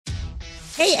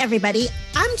Hey everybody,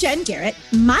 I'm Jen Garrett.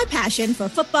 My passion for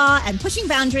football and pushing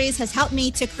boundaries has helped me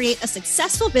to create a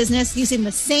successful business using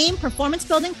the same performance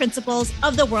building principles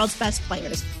of the world's best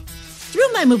players.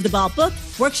 Through my Move the Ball book,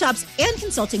 workshops, and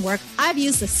consulting work, I've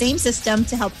used the same system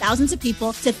to help thousands of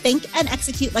people to think and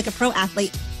execute like a pro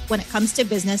athlete when it comes to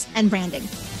business and branding.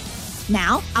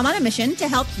 Now, I'm on a mission to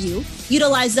help you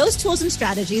utilize those tools and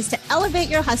strategies to elevate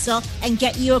your hustle and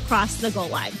get you across the goal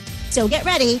line. So get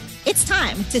ready. It's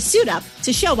time to suit up,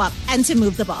 to show up, and to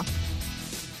move the ball.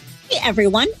 Hey,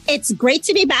 everyone. It's great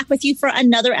to be back with you for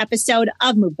another episode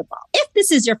of Move the Ball. If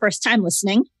this is your first time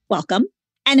listening, welcome.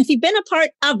 And if you've been a part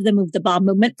of the Move the Ball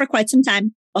movement for quite some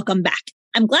time, welcome back.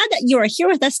 I'm glad that you are here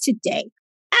with us today.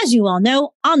 As you all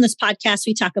know, on this podcast,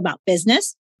 we talk about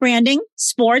business, branding,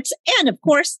 sports, and of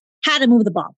course, how to move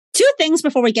the ball. Two things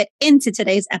before we get into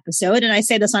today's episode, and I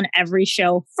say this on every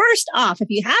show. First off, if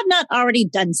you have not already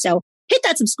done so, hit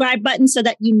that subscribe button so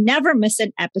that you never miss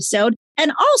an episode.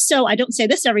 And also, I don't say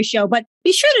this every show, but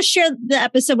be sure to share the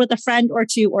episode with a friend or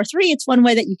two or three. It's one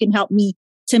way that you can help me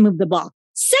to move the ball.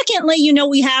 Secondly, you know,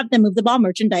 we have the Move the Ball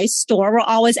merchandise store. We're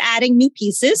always adding new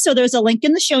pieces. So there's a link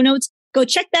in the show notes. Go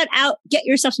check that out. Get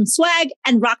yourself some swag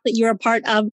and rock that you're a part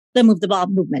of the Move the Ball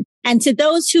movement. And to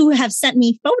those who have sent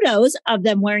me photos of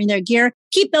them wearing their gear,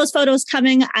 keep those photos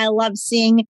coming. I love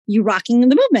seeing you rocking the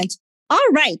movement. All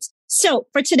right. So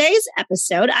for today's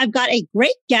episode, I've got a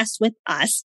great guest with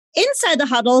us inside the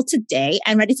huddle today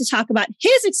and ready to talk about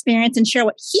his experience and share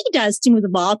what he does to move the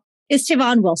ball is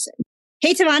Tavon Wilson.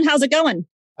 Hey, Tavon, how's it going?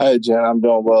 Hey, Jen, I'm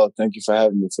doing well. Thank you for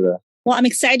having me today. Well, I'm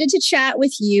excited to chat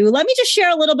with you. Let me just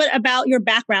share a little bit about your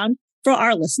background for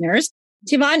our listeners.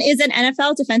 Tavon is an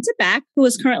NFL defensive back who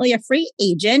is currently a free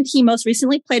agent. He most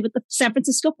recently played with the San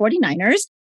Francisco 49ers.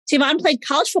 Tavon played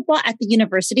college football at the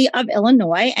University of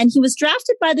Illinois, and he was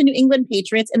drafted by the New England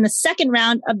Patriots in the second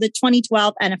round of the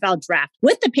 2012 NFL Draft.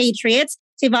 With the Patriots,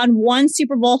 Tavon won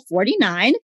Super Bowl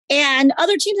 49, and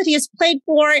other teams that he has played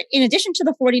for, in addition to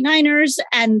the 49ers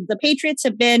and the Patriots,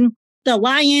 have been the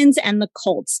Lions and the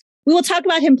Colts. We will talk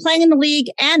about him playing in the league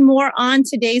and more on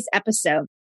today's episode.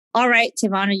 All right,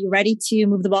 Tavon, are you ready to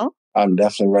move the ball? I'm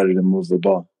definitely ready to move the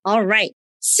ball. All right.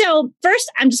 So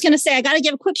first, I'm just going to say, I got to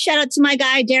give a quick shout out to my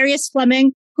guy, Darius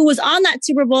Fleming, who was on that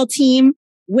Super Bowl team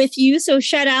with you. So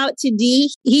shout out to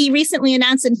D. He recently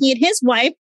announced that he and his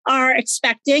wife are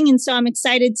expecting. And so I'm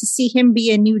excited to see him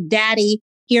be a new daddy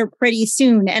here pretty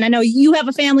soon. And I know you have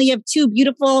a family of two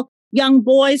beautiful young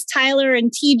boys, Tyler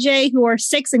and TJ, who are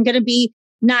 6 and going to be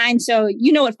 9. So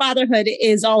you know what fatherhood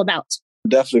is all about.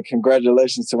 Definitely.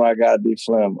 Congratulations to my guy, D.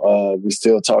 Flem. We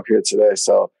still talk here today.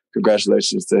 So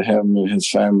congratulations to him and his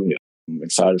family. I'm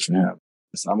excited for him.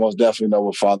 I most definitely know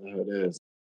what fatherhood is.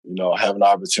 You know, having the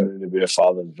opportunity to be a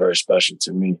father is very special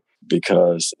to me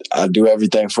because I do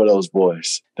everything for those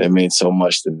boys. They mean so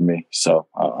much to me. So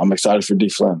I'm excited for D.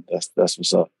 Flem. That's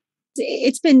what's up.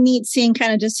 It's been neat seeing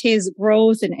kind of just his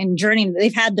growth and journey.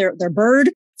 They've had their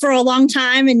bird for a long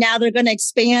time, and now they're going to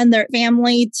expand their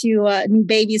family to a new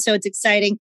baby. So it's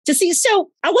exciting to see. So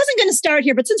I wasn't going to start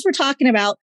here, but since we're talking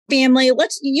about family,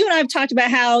 you and I have talked about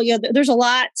how, you know, there's a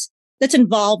lot that's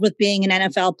involved with being an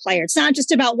NFL player. It's not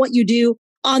just about what you do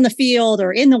on the field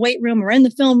or in the weight room or in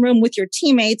the film room with your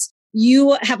teammates.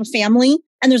 You have a family,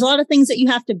 and there's a lot of things that you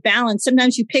have to balance.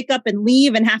 Sometimes you pick up and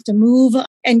leave and have to move,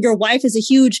 and your wife is a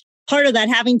huge part of that,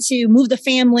 having to move the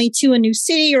family to a new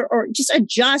city or just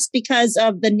adjust because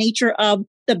of the nature of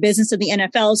the business of the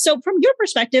NFL. So from your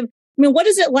perspective, I mean, what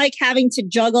is it like having to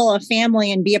juggle a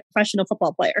family and be a professional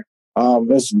football player?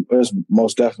 It's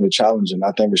most definitely challenging.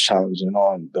 I think it's challenging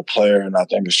on the player, and I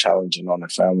think it's challenging on the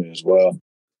family as well.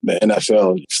 The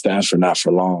NFL stands for not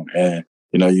for long. And,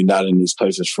 you know, you're not in these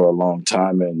places for a long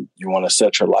time, and you want to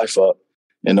set your life up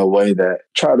in a way that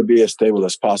try to be as stable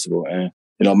as possible. And,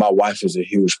 you know, my wife is a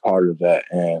huge part of that.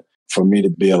 And for me to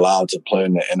be allowed to play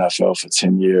in the NFL for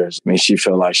 10 years, I mean, she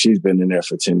felt like she's been in there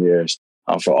for 10 years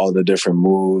for all the different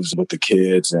moves with the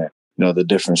kids and, you know, the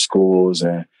different schools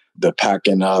and the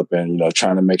packing up and, you know,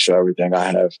 trying to make sure everything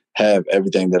I have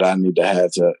everything that I need to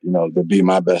have to, you know, to be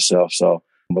my best self. So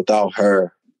without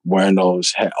her wearing all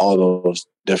those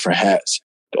different hats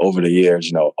over the years,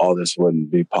 you know, all this wouldn't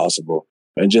be possible.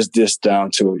 And just this down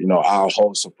to, you know, our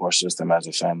whole support system as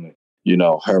a family. You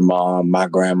know, her mom, my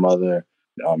grandmother,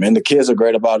 and the kids are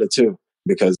great about it too,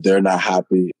 because they're not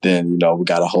happy. Then, you know, we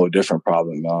got a whole different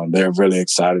problem. They're really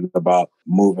excited about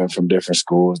moving from different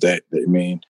schools.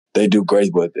 They do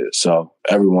great with it. So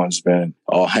everyone's been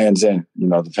all hands in, you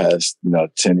know, the past,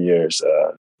 10 years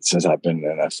since I've been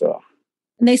in the NFL.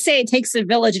 And they say it takes a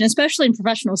village, and especially in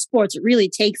professional sports, it really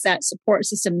takes that support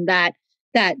system that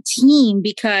that team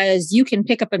because you can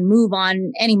pick up and move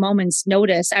on any moment's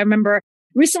notice. I remember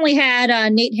recently had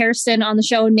Nate Hairston on the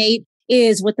show. Nate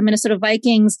is with the Minnesota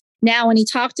Vikings now, and he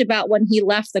talked about when he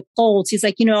left the Colts. He's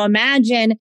like,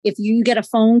 imagine if you get a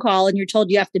phone call and you're told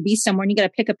you have to be somewhere and you got to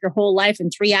pick up your whole life in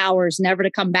 3 hours, never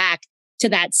to come back to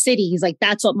that city. He's like,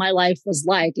 that's what my life was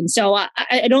like. And so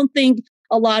I don't think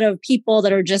a lot of people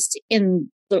that are just in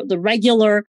the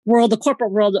regular world, the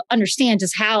corporate world, understand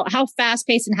just how fast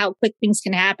paced and how quick things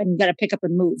can happen. You got to pick up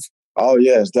and move. Oh,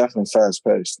 yeah, it's definitely fast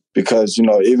paced because,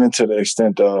 even to the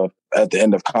extent of at the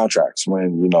end of contracts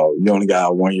when, you only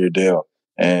got a 1 year deal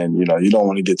and, you don't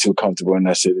want to get too comfortable in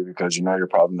that city because, you're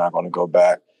probably not going to go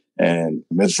back. And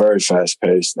it's very fast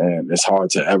paced and it's hard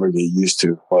to ever get used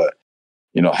to. But,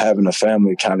 having a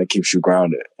family kind of keeps you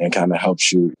grounded and kind of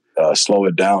helps you slow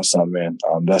it down some. And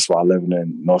that's why living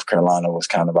in North Carolina was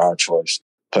kind of our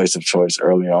place of choice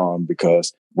early on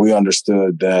because we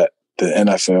understood that the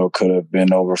NFL could have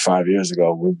been over 5 years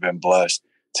ago. We've been blessed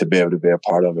to be able to be a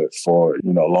part of it for,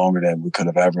 longer than we could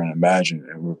have ever imagined.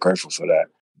 And we're grateful for that.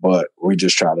 But we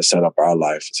just try to set up our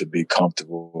life to be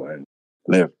comfortable and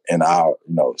live in our,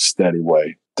 steady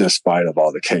way, despite of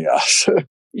all the chaos.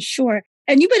 Sure.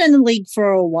 And you've been in the league for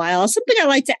a while. Something I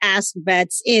like to ask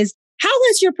vets is, how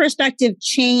has your perspective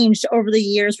changed over the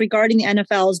years regarding the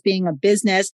NFL as being a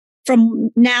business from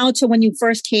now to when you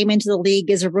first came into the league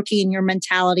as a rookie and your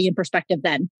mentality and perspective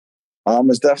then?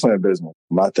 It's definitely a business.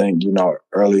 I think,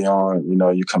 early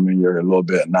on, you come in, you're a little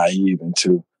bit naive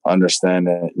into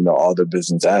understanding, all the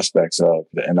business aspects of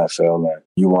the NFL. And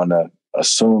you want to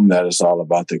assume that it's all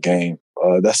about the game.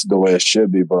 That's the way it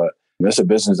should be, but it's a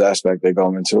business aspect that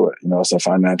go into it. It's a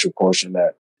financial portion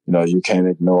that, you can't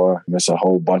ignore. It's a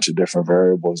whole bunch of different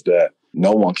variables that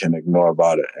no one can ignore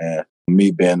about it. And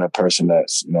me being a person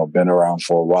that's, been around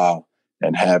for a while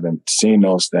and haven't seen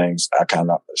those things, I kind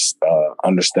of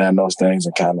understand those things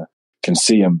and kind of can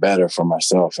see them better for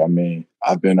myself. I mean,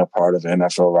 I've been a part of the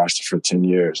NFL roster for 10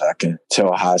 years. I can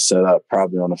tell how I set up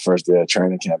probably on the first day of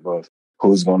training camp of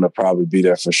who's going to probably be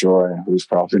there for sure and who's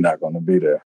probably not going to be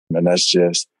there. And that's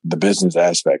just the business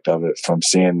aspect of it from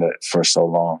seeing it for so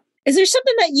long. Is there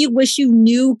something that you wish you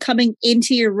knew coming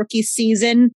into your rookie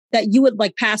season that you would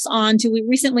pass on to? We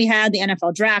recently had the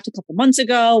NFL draft a couple months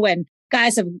ago, and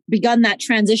guys have begun that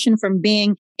transition from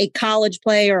being a college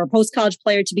player or a post-college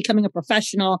player to becoming a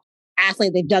professional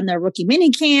athlete. They've done their rookie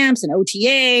mini camps and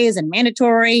OTAs and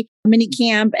mandatory mini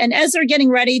camp. And as they're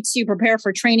getting ready to prepare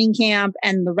for training camp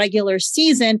and the regular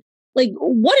season,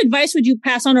 what advice would you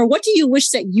pass on, or what do you wish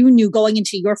that you knew going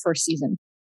into your first season?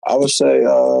 I would say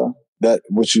that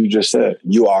what you just said,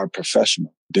 you are a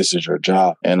professional. This is your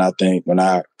job. And I think when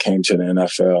I came to the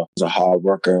NFL, I was a hard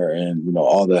worker and,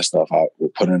 all that stuff. I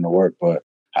would put in the work, but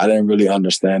I didn't really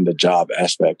understand the job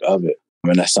aspect of it. I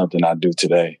mean, that's something I do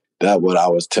today. That's what I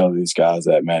was telling these guys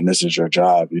that, man, this is your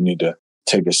job. You need to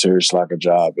take it serious like a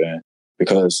job. And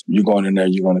because you're going in there,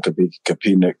 you're going to be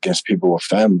competing against people with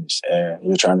families and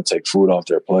you're trying to take food off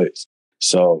their plates.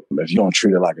 So if you don't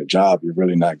treat it like a job, you're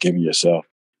really not giving yourself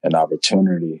an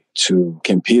opportunity to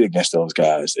compete against those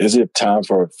guys. Is it time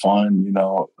for fun,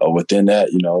 or within that,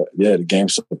 the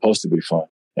game's supposed to be fun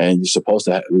and you're supposed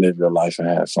to live your life and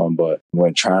have fun. But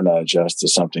when trying to adjust to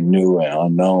something new and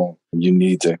unknown, you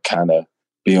need to kind of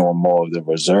be on more of the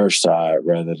reserve side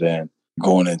rather than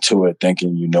going into it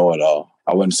thinking you know it all.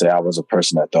 I wouldn't say I was a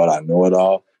person that thought I knew it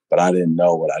all, but I didn't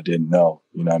know what I didn't know.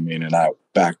 You know what I mean? And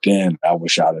back then, I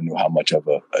wish I knew how much of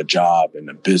a job and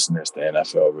a business the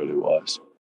NFL really was.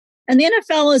 And the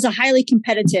NFL is a highly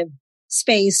competitive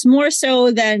space, more so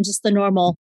than just the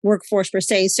normal workforce per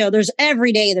se. So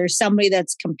every day there's somebody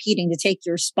that's competing to take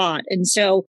your spot. And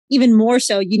so even more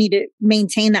so, you need to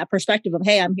maintain that perspective of,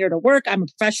 hey, I'm here to work, I'm a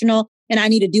professional, and I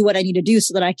need to do what I need to do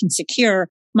so that I can secure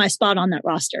my spot on that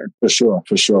roster. For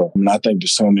sure. And I think the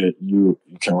sooner you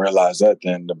can realize that,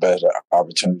 then the better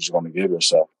opportunities you're going to give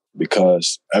yourself.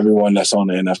 Because everyone that's on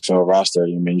the NFL roster,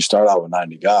 you start out with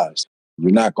 90 guys.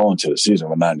 You're not going to the season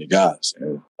with 90 guys.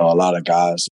 And a lot of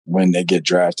guys, when they get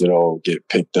drafted or get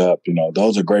picked up,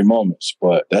 those are great moments.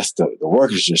 But that's the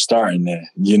work is just starting there.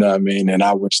 You know what I mean? And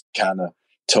I wish kind of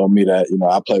told me that,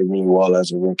 I played really well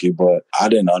as a rookie, but I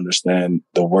didn't understand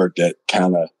the work that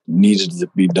kind of needed to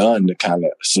be done to kind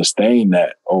of sustain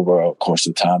that over a course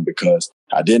of time because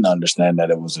I didn't understand that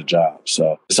it was a job.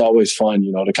 So it's always fun,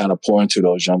 to kind of pour into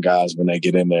those young guys when they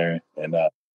get in there and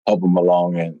help them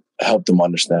along and help them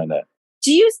understand that.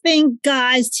 Do you think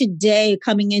guys today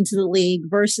coming into the league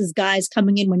versus guys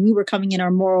coming in when you were coming in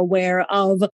are more aware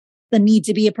of the need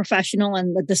to be a professional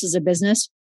and that this is a business?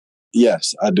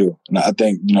 Yes, I do. And I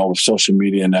think, with social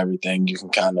media and everything, you can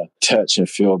kind of touch and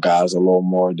feel guys a little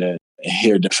more than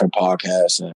hear different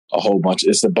podcasts and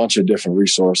it's a bunch of different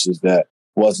resources that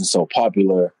wasn't so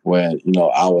popular when,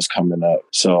 I was coming up.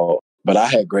 So, but I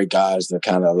had great guys that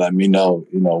kind of let me know,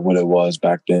 what it was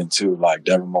back then too, like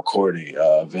Devin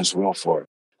McCourty, Vince Wilfork,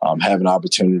 having an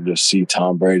opportunity to see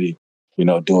Tom Brady,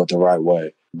 do it the right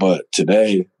way. But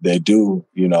today they do,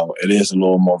 it is a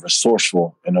little more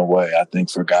resourceful in a way, I think,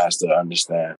 for guys to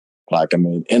understand. Like, I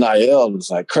mean, NIL is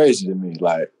like crazy to me.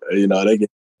 Like, they get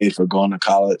paid for going to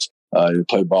college, you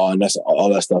play ball, and all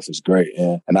that stuff is great.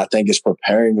 And I think it's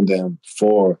preparing them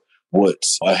for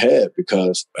what's ahead,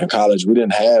 because in college we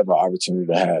didn't have an opportunity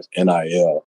to have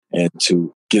NIL and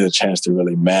to get a chance to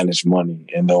really manage money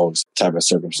in those type of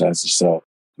circumstances. So,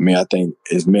 I mean, I think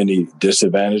as many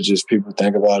disadvantages people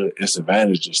think about it, it's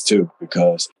advantages too,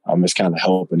 because it's kind of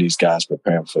helping these guys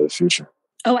preparing for the future.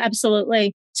 Oh,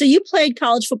 absolutely. So you played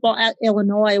college football at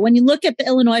Illinois. When you look at the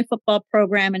Illinois football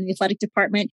program and the athletic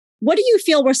department, what do you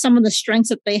feel were some of the strengths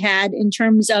that they had in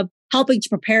terms of helping to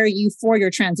prepare you for your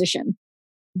transition?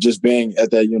 Just being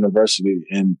at that university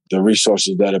and the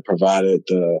resources that it provided,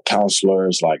 the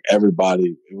counselors, like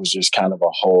everybody, it was just kind of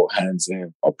a whole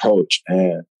hands-in approach.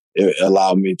 And it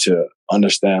allowed me to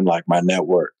understand like my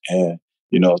network and,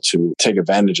 to take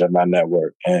advantage of my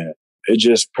network. And it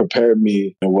just prepared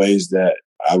me in ways that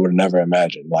I would never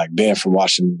imagine. Like being from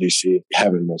Washington, D.C.,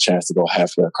 having the chance to go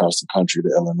halfway across the country to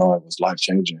Illinois was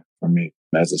life-changing for me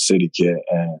as a city kid.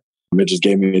 And it just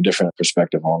gave me a different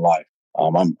perspective on life.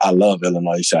 I love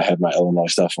Illinois. So I have my Illinois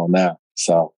stuff on now.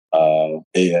 So,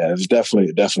 it was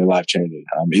definitely life-changing.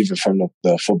 Even from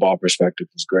the football perspective,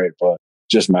 it was great. But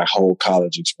just my whole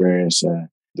college experience and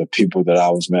the people that I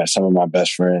was met, some of my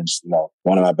best friends,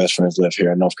 one of my best friends lived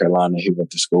here in North Carolina. He went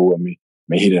to school with me. I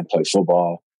mean, he didn't play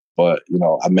football, but,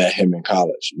 I met him in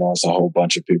college. It's a whole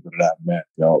bunch of people that I've met,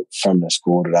 from the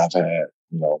school that I've had,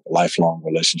 lifelong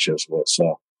relationships with.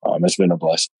 So it's been a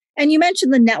blessing. And you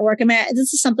mentioned the network. I mean,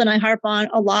 this is something I harp on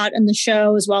a lot in the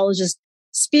show, as well as just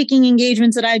speaking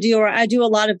engagements that I do, or I do a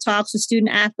lot of talks with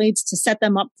student athletes to set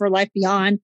them up for life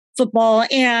beyond football.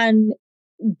 And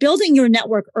building your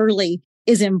network early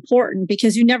is important,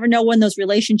 because you never know when those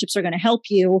relationships are going to help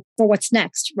you for what's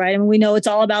next, right? I mean, we know it's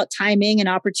all about timing and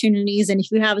opportunities. And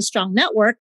if you have a strong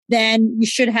network, then you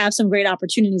should have some great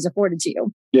opportunities afforded to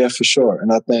you. Yeah, for sure.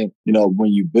 And I think,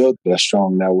 when you build that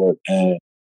strong network, and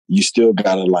you still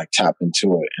got to like tap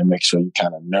into it and make sure you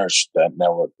kind of nurture that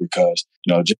network, because,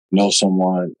 just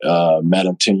someone, met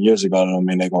them 10 years ago, don't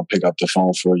mean they're going to pick up the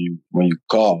phone for you when you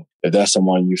call. If that's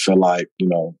someone you feel like,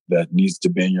 that needs to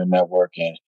be in your network,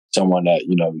 and someone that,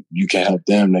 you can help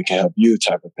them, they can help you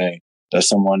type of thing, that's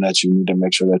someone that you need to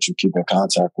make sure that you keep in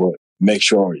contact with. Make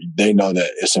sure they know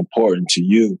that it's important to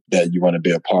you, that you want to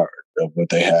be a part of what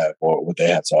they have or what they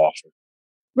have to offer.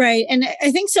 Right. And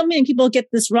I think so many people get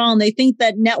this wrong. They think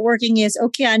that networking is,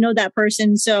 okay, I know that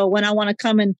person, so when I want to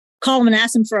come and call them and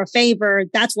ask them for a favor,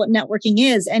 that's what networking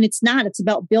is. And it's not. It's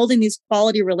about building these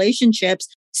quality relationships,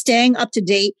 staying up to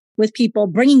date with people,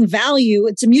 bringing value.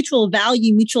 It's a mutual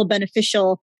value, mutual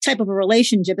beneficial type of a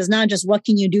relationship. It's not just, what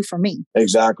can you do for me?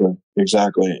 Exactly.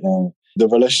 And the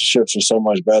relationships are so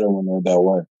much better when they're that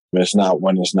way. It's not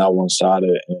when it's not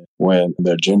one-sided, and when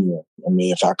they're genuine. I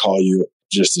mean, if I call you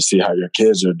just to see how your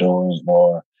kids are doing,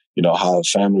 or, how the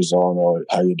family's doing, or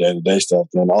how your day-to-day stuff,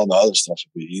 then all the other stuff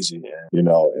would be easy. And,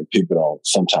 and people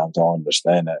sometimes don't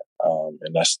understand that.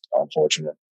 And that's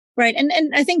unfortunate. Right. And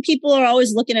I think people are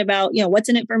always looking about, what's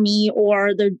in it for me,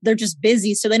 or they're just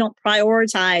busy, so they don't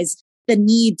prioritize the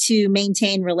need to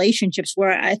maintain relationships.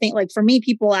 Where I think, like, for me,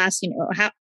 people ask,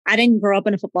 how I didn't grow up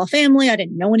in a football family. I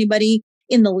didn't know anybody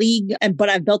in the league, but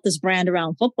I've built this brand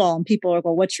around football, and people are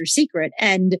going, what's your secret?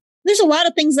 And there's a lot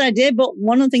of things that I did, but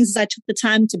one of the things is I took the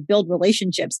time to build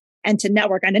relationships and to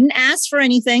network. I didn't ask for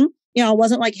anything. It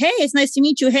wasn't like, hey, it's nice to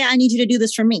meet you. Hey, I need you to do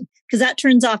this for me, because that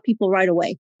turns off people right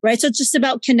away. Right. So it's just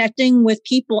about connecting with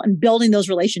people and building those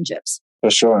relationships. For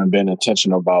sure. And being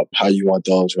intentional about how you want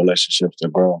those relationships to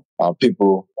grow.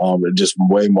 People are just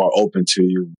way more open to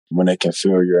you when they can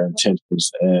feel your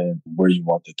intentions and where you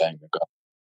want the thing to go.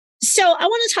 So I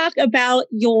want to talk about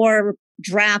your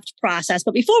draft process.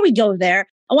 But before we go there,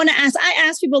 I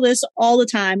ask people this all the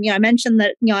time. I mentioned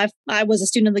that, I was a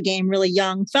student of the game really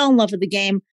young, fell in love with the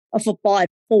game of football at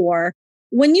 4.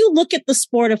 When you look at the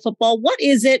sport of football, what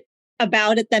is it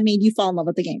about it that made you fall in love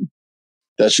with the game?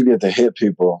 That you get to hit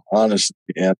people, honestly.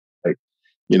 And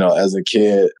as a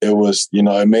kid, it was,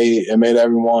 it made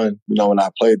everyone, when I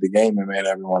played the game, it made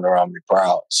everyone around me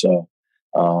proud. So,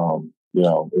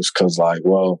 it's because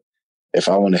well, if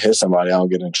I want to hit somebody, I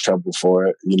don't get in trouble for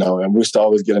it, and we used to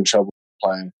always get in trouble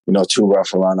playing, too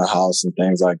rough around the house and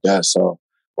things like that. So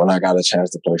when I got a chance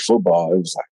to play football, it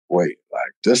was like, wait, like,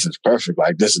 this is perfect.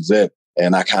 Like, this is it.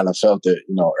 And I kind of felt it,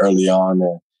 early on,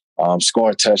 and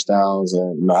scoring touchdowns.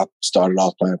 And, I started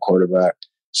off playing quarterback.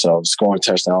 So scoring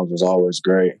touchdowns was always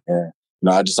great. And,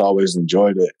 I just always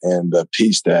enjoyed it. And the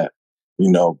peace that,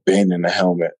 being in the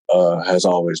helmet has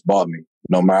always brought me.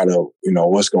 No matter,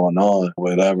 what's going on,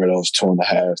 whatever those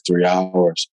 2.5, 3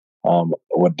 hours,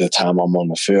 with the time I'm on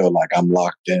the field, like, I'm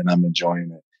locked in, I'm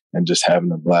enjoying it and just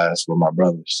having a blast with my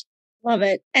brothers. Love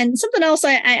it. And something else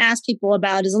I ask people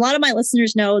about is a lot of my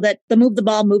listeners know that the Move the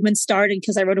Ball movement started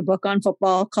because I wrote a book on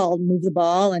football called Move the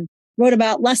Ball and wrote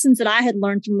about lessons that I had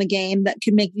learned from the game that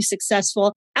could make you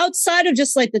successful outside of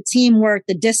just like the teamwork,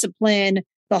 the discipline,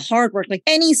 the hard work. Like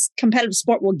any competitive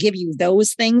sport will give you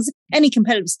those things. Any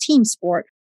competitive team sport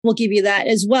will give you that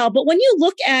as well. But when you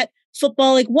look at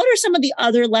football, like what are some of the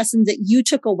other lessons that you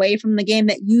took away from the game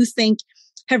that you think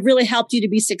have really helped you to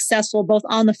be successful both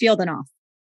on the field and off?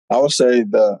 I would say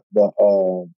the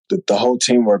whole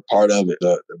teamwork part of it,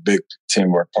 the big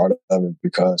teamwork part of it,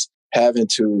 because having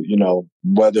to,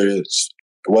 whether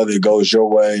it goes your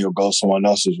way or goes someone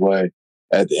else's way,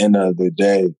 at the end of the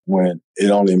day, when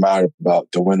it only matters about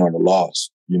the win or the loss,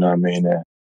 you know what I mean?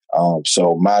 And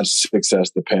so my success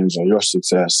depends on your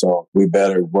success. So we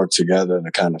better work together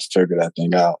to kind of figure that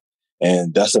thing out.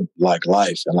 And that's like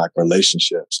life and like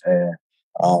relationships. And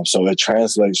so it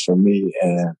translates for me,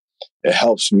 and it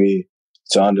helps me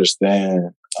to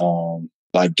understand,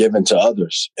 like giving to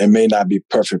others. It may not be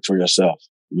perfect for yourself.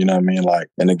 You know what I mean? Like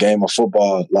in the game of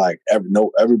football, like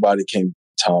everybody can be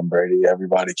Tom Brady.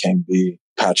 Everybody can be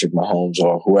Patrick Mahomes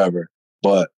or whoever,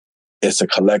 but it's a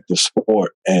collective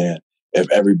sport. And if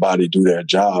everybody do their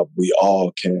job, we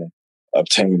all can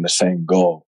obtain the same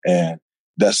goal. And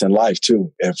that's in life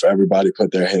too. If everybody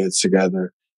put their heads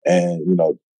together and,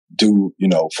 do,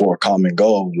 for a common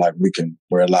goal, like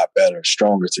we're a lot better,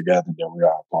 stronger together than we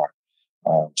are apart.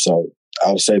 So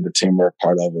I would say the teamwork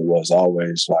part of it was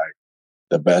always like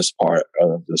the best part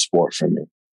of the sport for me.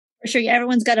 For sure.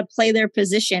 Everyone's got to play their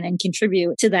position and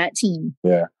contribute to that team.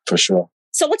 Yeah, for sure.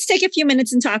 So let's take a few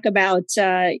minutes and talk about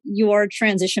your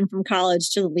transition from college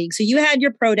to the league. So you had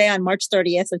your pro day on March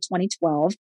 30th of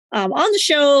 2012. On the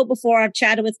show before, I've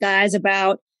chatted with guys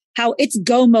about how it's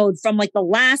go mode from like the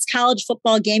last college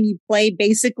football game you played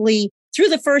basically through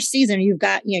the first season. You've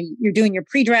got, you're doing your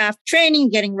pre-draft training,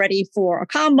 getting ready for a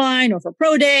combine or for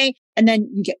pro day. And then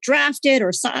you get drafted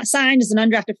or signed as an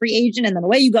undrafted free agent. And then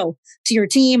away you go to your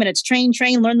team and it's train,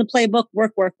 learn the playbook,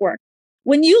 work.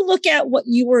 When you look at what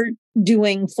you were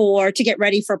doing to get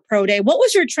ready for pro day, what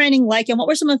was your training like? And what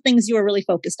were some of the things you were really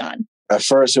focused on? At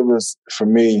first, it was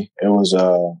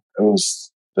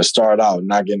to start out,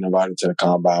 not getting invited to the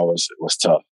combine was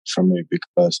tough for me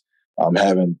because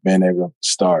having been able to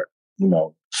start,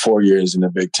 4 years in the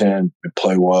Big Ten and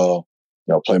play well,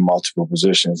 play multiple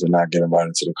positions and not get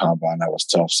invited to the combine, that was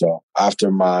tough. So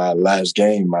after my last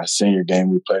game, my senior game,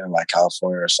 we played in like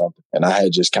California or something. And I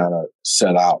had just kind of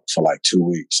set out for like 2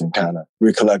 weeks and kind of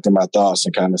recollected my thoughts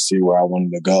and kind of see where I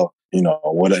wanted to go,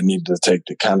 what I needed to take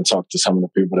to kind of talk to some of the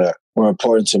people that were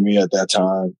important to me at that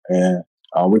time. And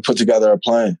we put together a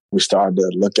plan. We started to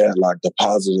look at like the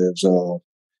positives of,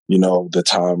 the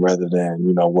time rather than,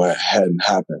 what hadn't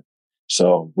happened.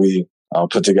 So we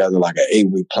put together like an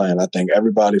 8-week plan. I think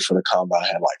everybody for the combine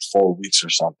had like 4 weeks or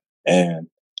something. And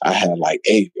I had like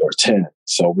 8 or 10.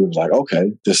 So we was like,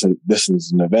 okay, this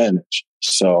is an advantage.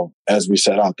 So as we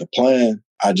set out the plan,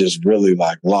 I just really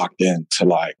like locked into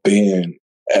like being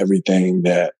everything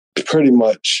that pretty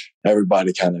much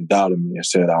everybody kind of doubted me and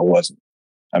said I wasn't.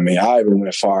 I mean, I even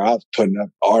went far. I was putting up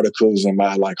articles in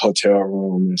my like hotel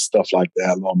room and stuff like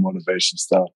that, little motivation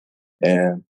stuff.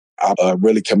 And I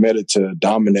really committed to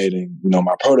dominating,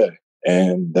 my pro day.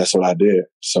 And that's what I did.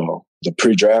 So the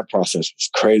pre-draft process was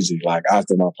crazy. Like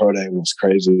after my pro day was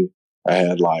crazy. I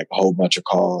had like a whole bunch of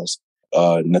calls.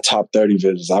 In the top 30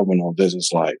 visits, I went on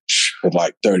visits like for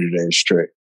like 30 days straight.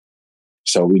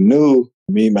 So we knew,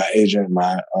 me, my agent,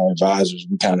 my advisors,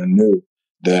 we kind of knew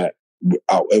that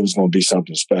it was going to be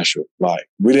something special. Like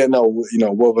we didn't know,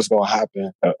 what was going to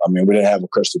happen. I mean, we didn't have a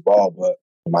crystal ball, but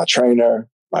my trainer,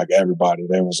 like everybody,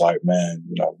 they was like, man,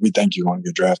 we think you're going to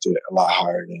get drafted a lot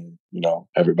higher than,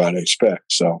 everybody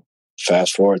expects. So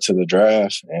fast forward to the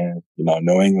draft and,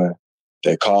 New England,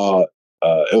 they called.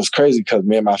 It was crazy because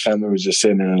me and my family was just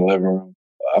sitting in the living room.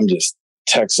 I'm just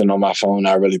texting on my phone,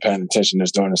 not really paying attention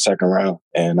just during the second round.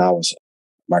 And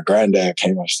my granddad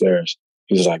came upstairs.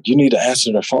 He was like, you need to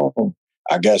answer the phone.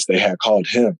 I guess they had called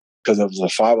him because it was a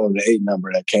 508 number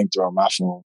that came through on my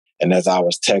phone. And as I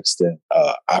was texting,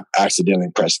 I accidentally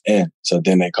pressed N. So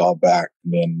then they called back.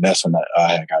 And then that's when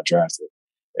I had got drafted.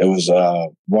 it was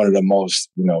one of the most,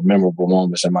 memorable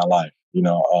moments in my life,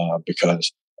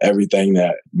 because everything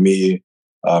that me,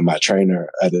 my trainer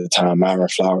at the time, Myron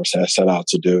Flowers, had set out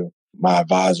to do, my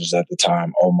advisors at the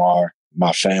time, Omar,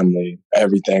 my family,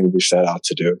 everything we set out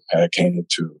to do had came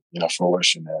to,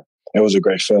 fruition. And it was a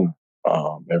great feeling.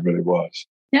 It really was.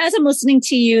 Now, as I'm listening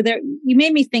to you, you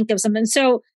made me think of something.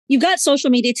 So you've got social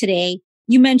media today.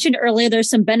 You mentioned earlier there's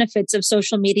some benefits of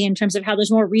social media in terms of how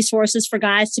there's more resources for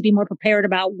guys to be more prepared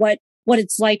about what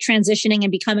it's like transitioning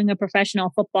and becoming a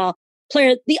professional football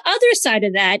player. The other side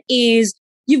of that is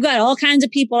you've got all kinds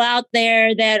of people out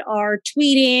there that are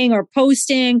tweeting or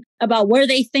posting about where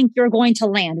they think you're going to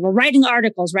land. We're writing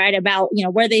articles, right, about,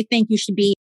 where they think you should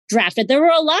be drafted. There were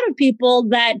a lot of people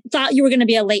that thought you were going to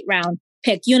be a late round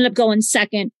pick. You ended up going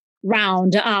second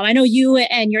round. I know you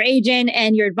and your agent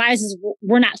and your advisors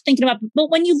were not thinking about, but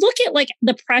when you look at like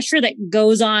the pressure that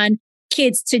goes on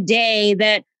kids today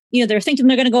that, they're thinking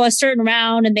they're going to go a certain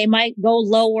round and they might go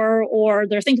lower, or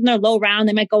they're thinking they're low round,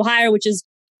 they might go higher, which is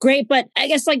great. But I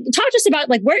guess talk to us about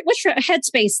what's your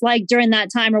headspace like during that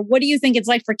time, or what do you think it's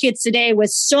like for kids today with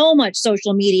so much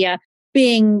social media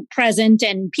being present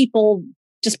and people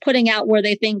just putting out where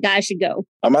they think guys should go?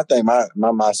 I think my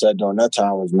mindset during that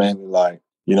time was mainly like,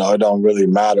 it don't really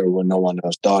matter what no one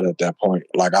else thought at that point.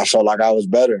 Like, I felt like I was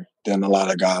better than a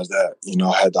lot of guys that,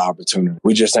 had the opportunity.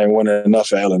 We just ain't winning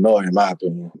enough at Illinois, in my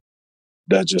opinion.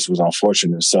 That just was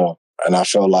unfortunate. So, and I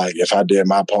felt like if I did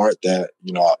my part, that,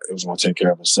 it was going to take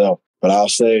care of itself. But I'll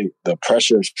say the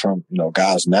pressures from,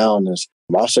 guys now,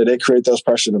 I'll say they create those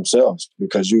pressures themselves,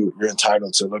 because you're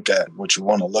entitled to look at what you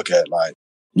want to look at. Like,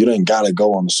 you didn't got to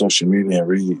go on the social media and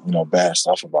read, bad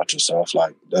stuff about yourself.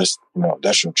 Like,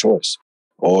 that's your choice.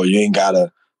 Or you ain't got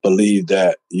to believe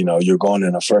that, you're going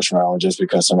in the first round just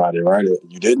because somebody wrote it.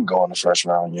 You didn't go in the first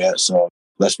round yet. So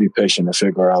let's be patient and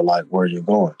figure out like where you're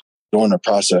going. During the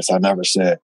process, I never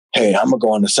said, hey, I'm going to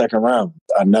go in the second round.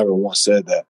 I never once said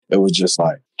that. It was just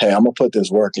like, hey, I'm going to put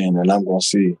this work in and I'm going to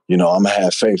see, I'm going to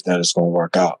have faith that it's going to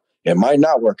work out. It might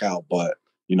not work out, but,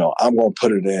 I'm going to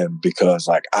put it in because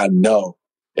like, I know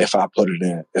if I put it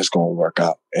in, it's going to work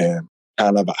out. And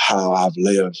kind of how I've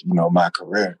lived, my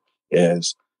career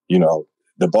is,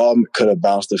 the ball could have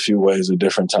bounced a few ways at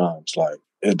different times. Like,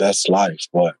 that's life.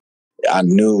 But I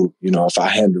knew, if I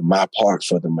handled my part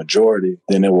for the majority,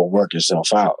 then it will work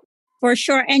itself out. For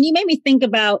sure. And you made me think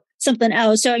about something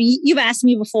else. So you've asked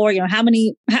me before,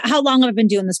 how long have I been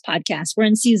doing this podcast? We're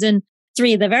in season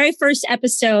 3. The very first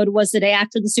episode was the day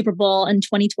after the Super Bowl in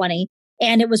 2020.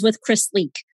 And it was with Chris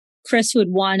Leak. Chris, who had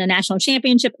won a national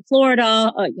championship in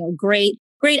Florida, great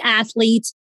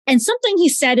athlete. And something he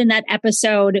said in that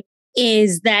episode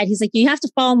is that he's like, you have to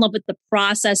fall in love with the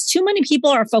process. Too many people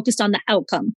are focused on the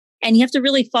outcome, and you have to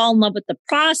really fall in love with the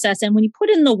process. And when you put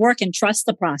in the work and trust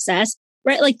the process,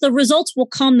 right, like the results will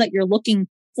come that you're looking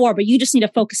for, but you just need to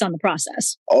focus on the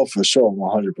process. Oh, for sure.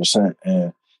 100%.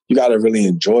 And you got to really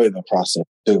enjoy the process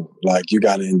too. Like, you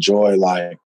got to enjoy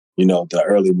the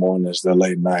early mornings, the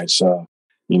late nights,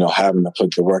 having to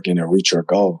put the work in and reach your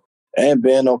goal. And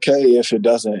being okay if it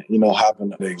doesn't,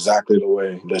 happen exactly the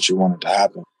way that you want it to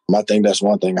happen. I think that's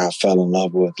one thing I fell in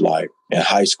love with, like in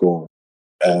high school,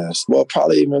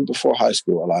 probably even before high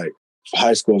school. Like,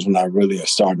 high school is when I really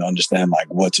started to understand like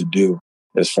what to do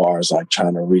as far as like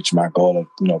trying to reach my goal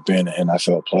of, being an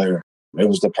NFL player. It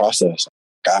was the process.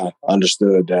 I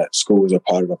understood that school was a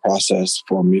part of the process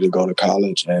for me to go to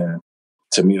college and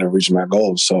to me to reach my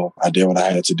goals. So I did what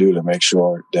I had to do to make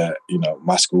sure that,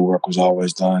 my schoolwork was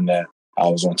always done, that I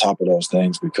was on top of those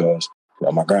things, because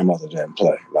my grandmother didn't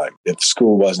play. Like, if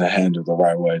school wasn't handled the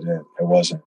right way, then it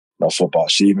wasn't no football.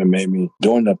 She even made me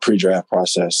during the pre-draft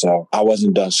process. So I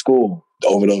wasn't done school.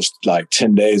 Over those like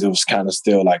 10 days, it was kind of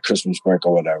still like Christmas break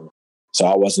or whatever. So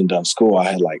I wasn't done school.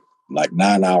 I had like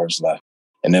 9 hours left.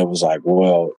 And it was like,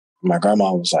 well, my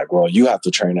grandma was like, well, you have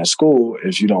to train at school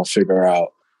if you don't figure out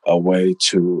a way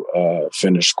to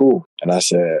finish school. And I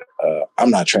said,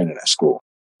 I'm not training at school.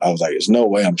 I was like, there's no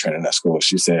way I'm training at school.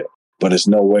 She said, but there's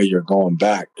no way you're going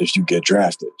back if you get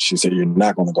drafted. She said, you're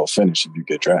not going to go finish if you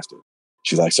get drafted.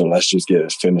 She's like, so let's just get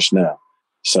it finished now.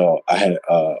 So I had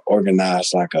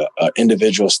organized like a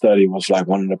individual study with like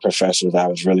one of the professors I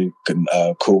was really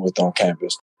cool with on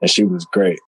campus. And she was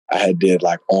great. I had did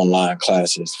like online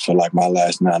classes for like my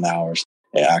last 9 hours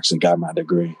and actually got my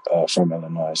degree from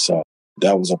Illinois. So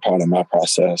that was a part of my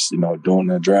process, doing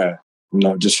the draft,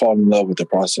 just falling in love with the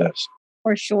process.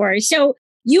 For sure. So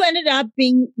you ended up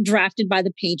being drafted by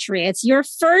the Patriots. Your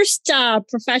first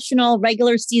professional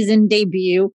regular season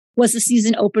debut was the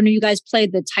season opener. You guys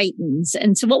played the Titans.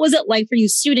 And so what was it like for you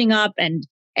suiting up and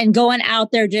going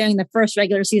out there during the first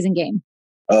regular season game?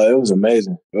 It was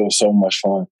amazing. It was so much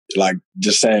fun. Like,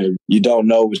 just saying, you don't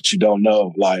know what you don't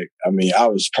know. Like, I mean, I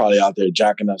was probably out there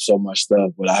jacking up so much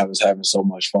stuff, but I was having so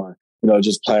much fun.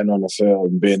 Just playing on the field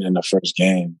and being in the first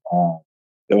game.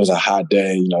 It was a hot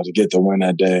day, to get the win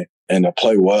that day and to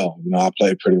play well. I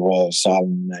played pretty well, solid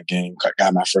in that game.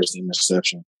 Got my first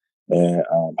interception. And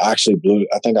I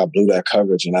think I blew that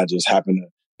coverage, and I just happened to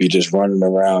be just running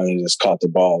around and just caught the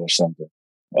ball or something.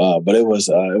 But it was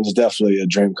definitely a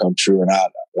dream come true. And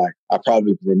I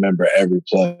probably remember every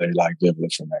play vividly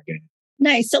from that game.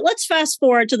 Nice. So let's fast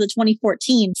forward to the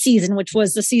 2014 season, which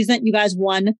was the season that you guys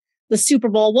won the Super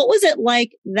Bowl. What was it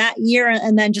like that year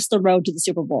and then just the road to the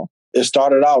Super Bowl? It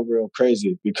started out real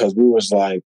crazy because we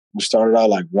started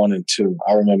out 1-2.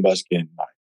 I remember us getting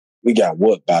we got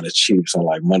whooped by the Chiefs on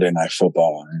Monday Night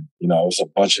Football. And, it was a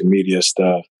bunch of media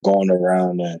stuff going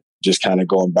around and just kind of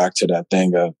going back to that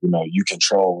thing of, you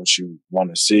control what you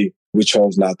want to see. We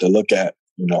chose not to look at,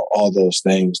 all those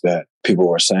things that people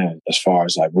were saying as far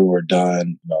as we were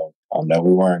done, that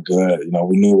we weren't good.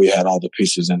 We knew we had all the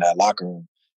pieces in that locker room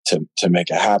to make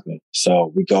it happen.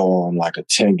 So we go on a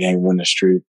 10-game winning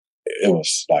streak. It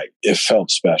was it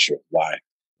felt special.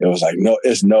 It was no,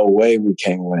 it's no way we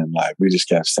can't win. We just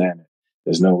kept saying it.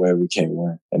 There's no way we can't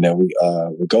win. And then we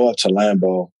go up to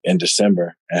Lambeau in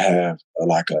December and have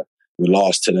we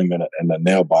lost to them in a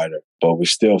nail biter, but we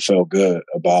still felt good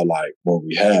about what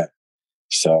we had.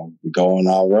 So we go on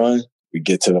our run. We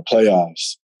get to the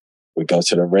playoffs. We go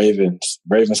to the Ravens.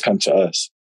 Ravens come to us.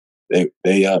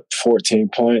 They up 14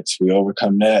 points. We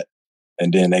overcome that.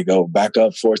 And then they go back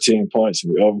up 14 points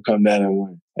and we overcome that and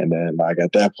win. And then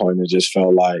at that point, it just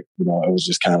felt it was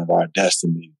just kind of our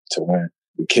destiny to win.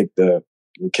 We kicked the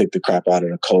crap out of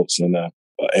the Colts in the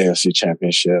AFC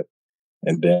Championship.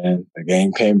 And then the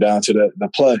game came down to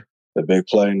the big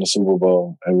play in the Super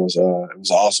Bowl. It was an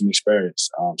awesome experience.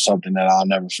 Something that I'll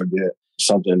never forget.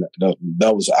 Something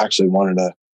that was actually one of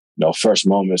the first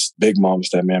moments, big moments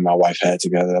that me and my wife had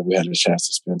together that we had a chance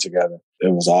to spend together.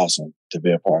 It was awesome to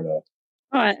be a part of.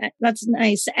 Oh, that's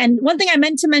nice. And one thing I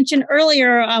meant to mention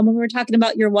earlier when we were talking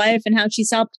about your wife and how she's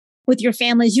helped with your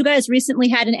families, you guys recently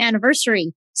had an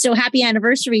anniversary. So happy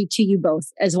anniversary to you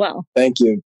both as well. Thank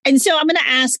you. And so I'm going to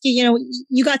ask you,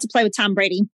 you got to play with Tom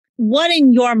Brady. What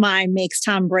in your mind makes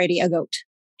Tom Brady a GOAT?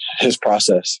 His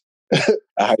process.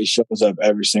 How he shows up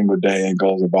every single day and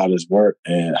goes about his work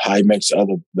and how he makes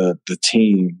the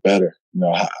team better.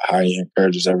 How he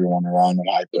encourages everyone around him,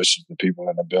 how he pushes the people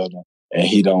in the building. And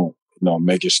he don't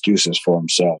make excuses for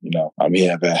himself. He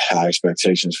have high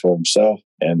expectations for himself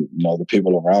and, the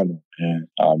people around him.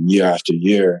 And year after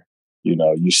year,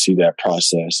 you see that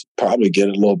process probably get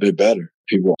a little bit better.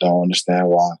 People don't understand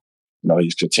why,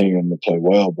 he's continuing to play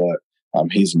well, but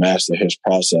he's mastered his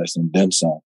process and then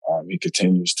some. He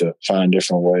continues to find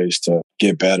different ways to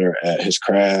get better at his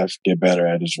craft, get better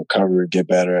at his recovery, get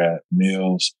better at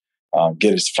meals, find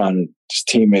his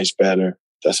teammates better.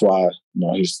 That's why,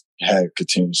 he's had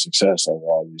continued success over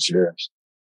all these years.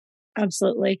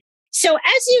 Absolutely. So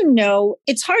as you know,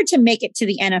 it's hard to make it to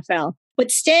the NFL, but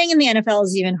staying in the NFL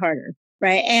is even harder,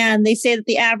 right? And they say that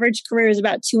the average career is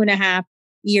about 2.5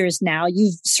 years now.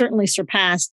 You've certainly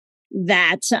surpassed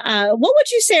that. What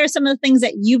would you say are some of the things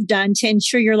that you've done to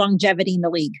ensure your longevity in the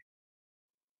league?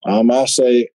 I'll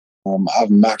say I've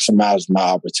maximized my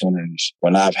opportunities.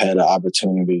 When I've had an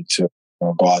opportunity to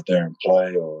go out there and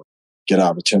play or get an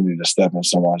opportunity to step in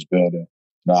someone's building,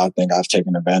 I think I've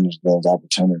taken advantage of those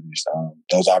opportunities.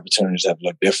 Those opportunities have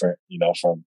looked different,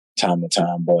 from time to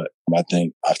time, but I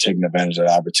think I've taken advantage of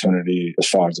the opportunity as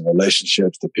far as the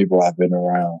relationships, the people I've been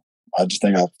around. I just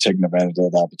think I've taken advantage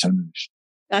of the opportunities.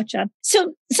 Gotcha.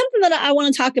 So something that I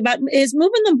want to talk about is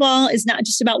moving the ball is not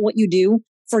just about what you do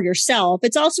for yourself.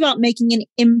 It's also about making an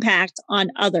impact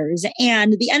on others.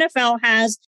 And the NFL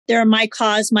has their My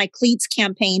Cause, My Cleats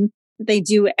campaign that they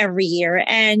do every year.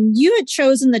 And you had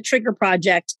chosen the Trigger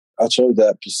Project. I chose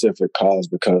that specific cause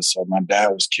because my dad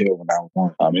was killed when I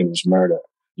was 1. He was murdered.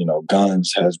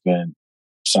 Guns has been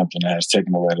something that has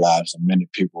taken away lives of many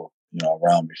people,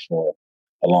 around me for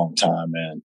a long time.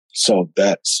 And so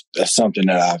that's something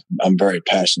that I'm very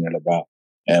passionate about.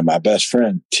 And my best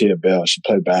friend, Tia Bell, she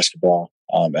played basketball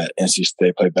at NC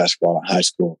State, played basketball in high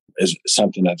school. Is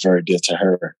something that's very dear to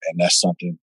her. And that's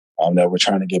something that we're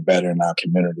trying to get better in our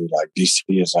community. DC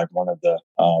is one of the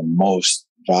most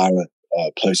violent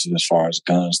places as far as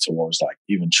guns towards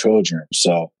even children.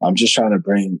 So I'm just trying to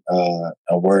bring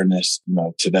awareness,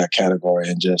 to that category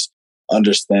and just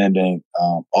understanding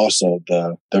also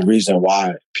the reason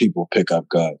why people pick up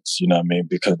guns,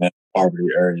 because they're in poverty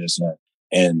areas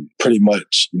and pretty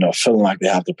much, feeling like they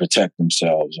have to protect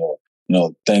themselves or,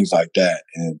 things like that.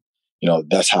 And,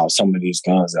 that's how some of these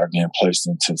guns are getting placed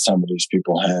into some of these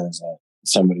people's hands, and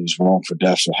some of these wrongful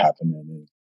deaths are happening and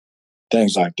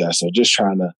things like that. So just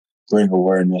trying to bring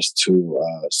awareness to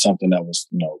something that was,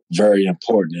 very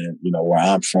important, where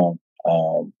I'm from,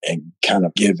 and kind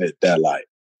of give it that light.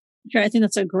 Sure, I think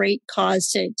that's a great cause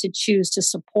to choose to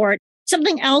support.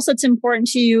 Something else that's important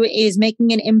to you is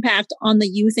making an impact on the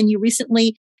youth. And you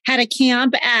recently had a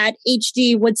camp at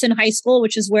HD Woodson High School,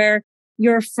 which is where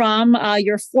you're from,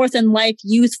 your Fourth in Life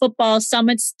Youth Football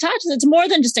Summits. It's more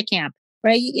than just a camp,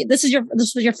 right? This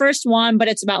was your first one, but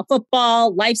it's about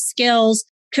football, life skills,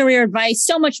 career advice,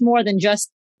 so much more than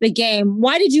just the game.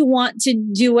 Why did you want to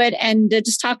do it? And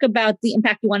just talk about the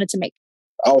impact you wanted to make.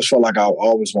 I always felt like I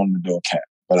always wanted to do a camp,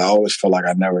 but I always felt like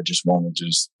I never just wanted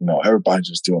to everybody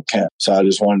just do a camp. So I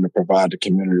just wanted to provide the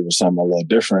community with something a little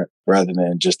different rather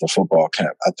than just a football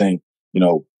camp. I think,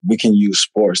 we can use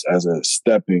sports as a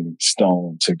stepping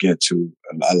stone to get to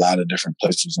a lot of different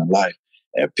places in life.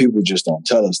 And people just don't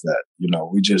tell us that,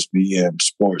 we just be in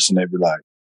sports and they be like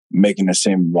making it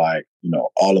seem like,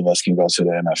 all of us can go to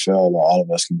the NFL or all of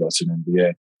us can go to the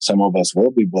NBA. Some of us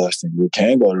will be blessed and we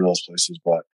can go to those places,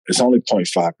 but it's only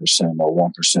 0.5%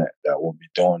 or 1% that will be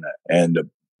doing that. And the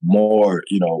more,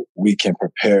 we can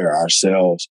prepare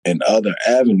ourselves in other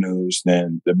avenues,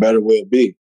 then the better we'll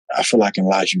be. I feel like in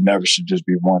life, you never should just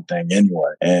be one thing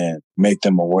anyway, and make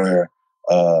them aware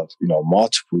of,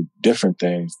 multiple different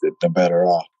things, that the better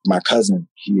off. My cousin,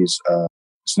 his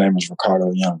name is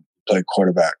Ricardo Young, played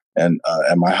quarterback and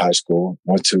at my high school,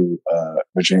 went to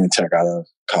Virginia Tech out of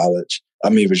college.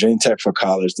 Virginia Tech for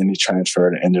college, then he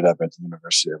transferred and ended up at the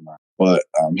University of Maryland. But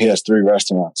he has 3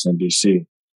 restaurants in D.C.,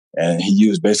 and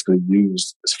he basically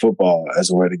used football as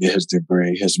a way to get his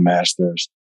degree, his master's,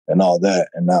 and all that.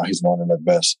 And now he's one of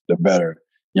the better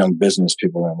young business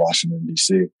people in Washington,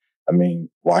 D.C.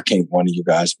 Why can't one of you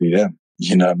guys be them?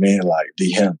 You know what I mean? Like,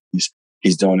 be him.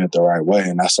 He's doing it the right way.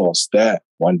 And I saw a stat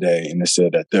one day, and it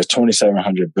said that there's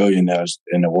 2,700 billionaires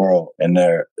in the world, and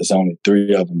there's only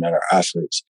 3 of them that are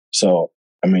athletes. So,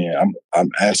 I'm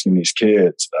asking these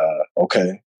kids,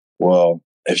 okay, well,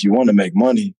 if you want to make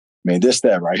money, this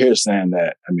stat right here is saying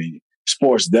that,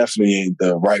 sports definitely ain't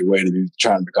the right way to be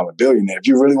trying to become a billionaire. If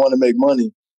you really want to make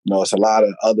money, it's a lot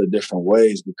of other different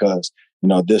ways, because,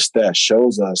 this stat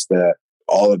shows us that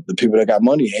all of the people that got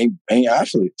money ain't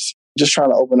athletes. Just trying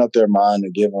to open up their mind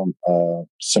and give them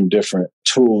some different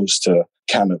tools to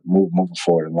kind of moving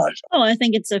forward in life. Oh, I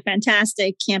think it's a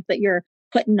fantastic camp that you're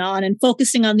putting on, and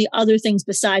focusing on the other things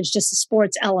besides just the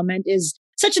sports element is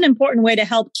such an important way to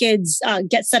help kids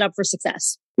get set up for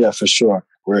success. Yeah, for sure.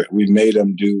 We made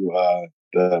them do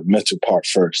the mental part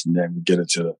first, and then we get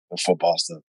into the football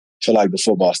stuff. I feel like the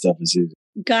football stuff is easy.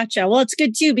 Gotcha. Well, it's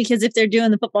good too, because if they're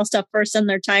doing the football stuff first and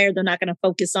they're tired, they're not going to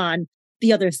focus on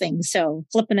the other things. So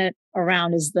flipping it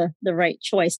around is the right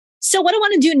choice. So what I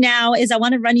want to do now is I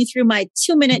want to run you through my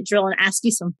 2-minute drill and ask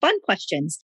you some fun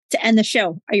questions to end the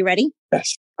show. Are you ready?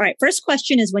 Yes. All right. First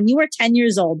question is, when you were 10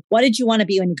 years old, what did you want to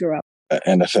be when you grew up?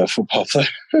 An NFL football player.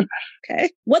 Okay.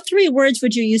 What 3 words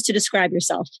would you use to describe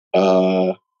yourself?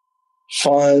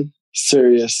 Fun,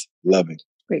 serious, loving.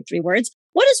 Great 3 words.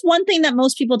 What is one thing that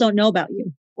most people don't know about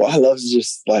you? Well, I love to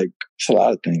just it's a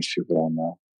lot of things people don't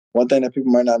know. One thing that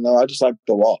people might not know, I just like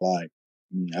to walk.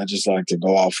 I just like to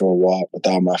go out for a walk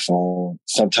without my phone.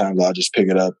 Sometimes I'll just pick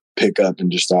up and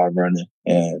just start running.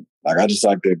 And I just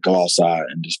like to go outside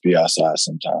and just be outside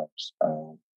sometimes.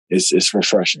 It's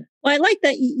refreshing. Well, I like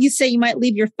that you say you might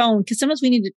leave your phone, because sometimes we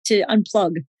need to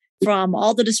unplug from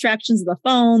all the distractions of the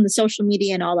phone, the social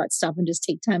media, and all that stuff, and just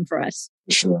take time for us.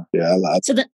 Sure. Yeah.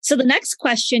 So the next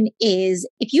question is,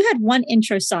 if you had one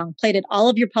intro song played at all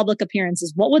of your public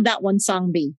appearances, what would that one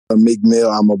song be? Meek Mill,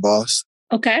 I'm a Boss.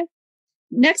 Okay.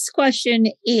 Next question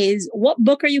is, what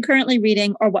book are you currently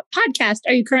reading, or what podcast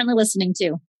are you currently listening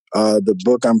to? The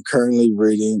book I'm currently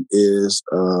reading is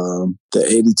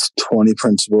the 80-20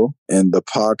 Principle, and the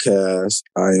podcast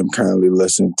I am currently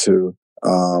listening to,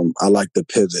 I like The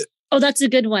Pivot. Oh, that's a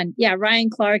good one. Yeah, Ryan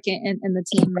Clark and the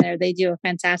team there, they do a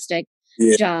fantastic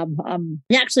job. I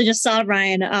actually just saw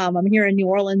Ryan. I'm here in New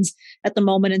Orleans at the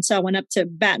moment, and so I went up to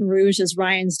Baton Rouge as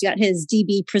Ryan's got his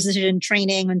DB precision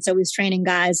training, and so he's training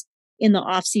guys in the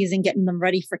off season, getting them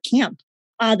ready for camp.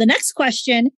 The next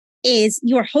question is,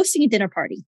 you are hosting a dinner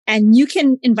party, and you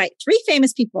can invite 3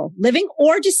 famous people, living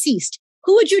or deceased.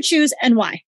 Who would you choose and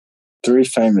why? 3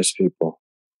 famous people.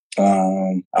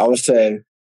 I would say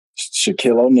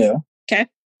Shaquille O'Neal. Okay.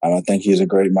 I think he's a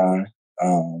great mind.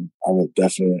 I would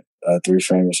definitely 3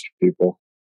 famous people.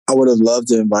 I would have loved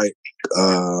to invite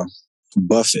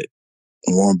Buffett,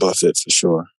 Warren Buffett for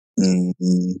sure.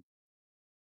 Mm-hmm.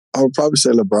 I would probably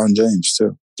say LeBron James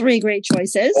too. 3 great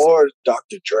choices. Or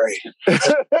Dr. Dre.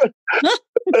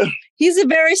 He's a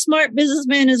very smart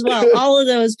businessman as well. All of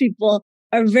those people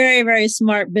are very, very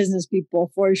smart business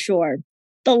people for sure.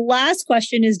 The last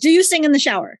question is, do you sing in the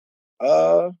shower?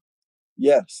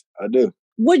 Yes, I do.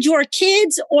 Would your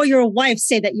kids or your wife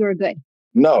say that you're good?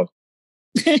 No.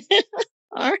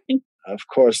 All right. Of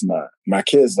course not. My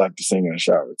kids like to sing in the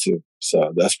shower too.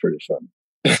 So that's pretty fun.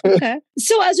 Okay.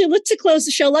 So as we look to close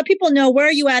the show, let people know, where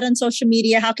are you at on social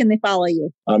media? How can they follow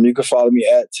you? You can follow me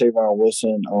at Tavon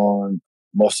Wilson on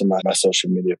most of my social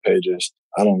media pages.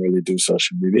 I don't really do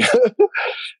social media.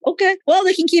 Okay. Well,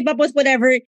 they can keep up with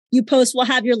whatever you post. We'll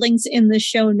have your links in the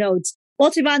show notes. Well,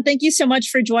 Tavon, thank you so much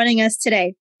for joining us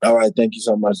today. All right. Thank you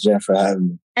so much, Jen, for having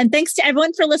me. And thanks to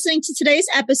everyone for listening to today's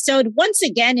episode. Once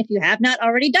again, if you have not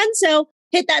already done so,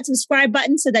 hit that subscribe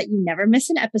button so that you never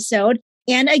miss an episode.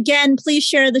 And again, please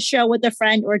share the show with a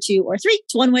friend or 2 or 3.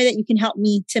 It's one way that you can help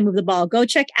me to move the ball. Go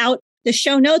check out the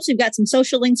show notes. We've got some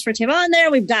social links for Tavon there.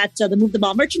 We've got the Move the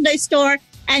Ball merchandise store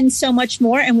and so much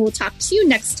more. And we'll talk to you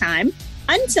next time.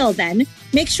 Until then,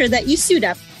 make sure that you suit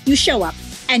up, you show up,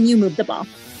 and you move the ball.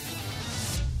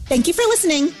 Thank you for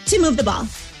listening to Move the Ball.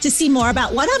 To see more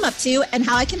about what I'm up to and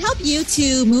how I can help you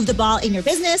to move the ball in your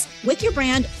business, with your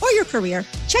brand, or your career,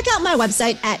 check out my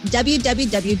website at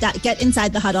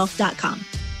www.getinsidethehuddle.com.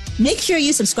 Make sure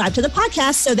you subscribe to the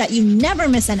podcast so that you never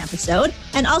miss an episode,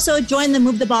 and also join the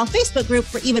Move the Ball Facebook group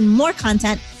for even more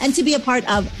content and to be a part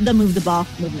of the Move the Ball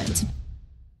movement.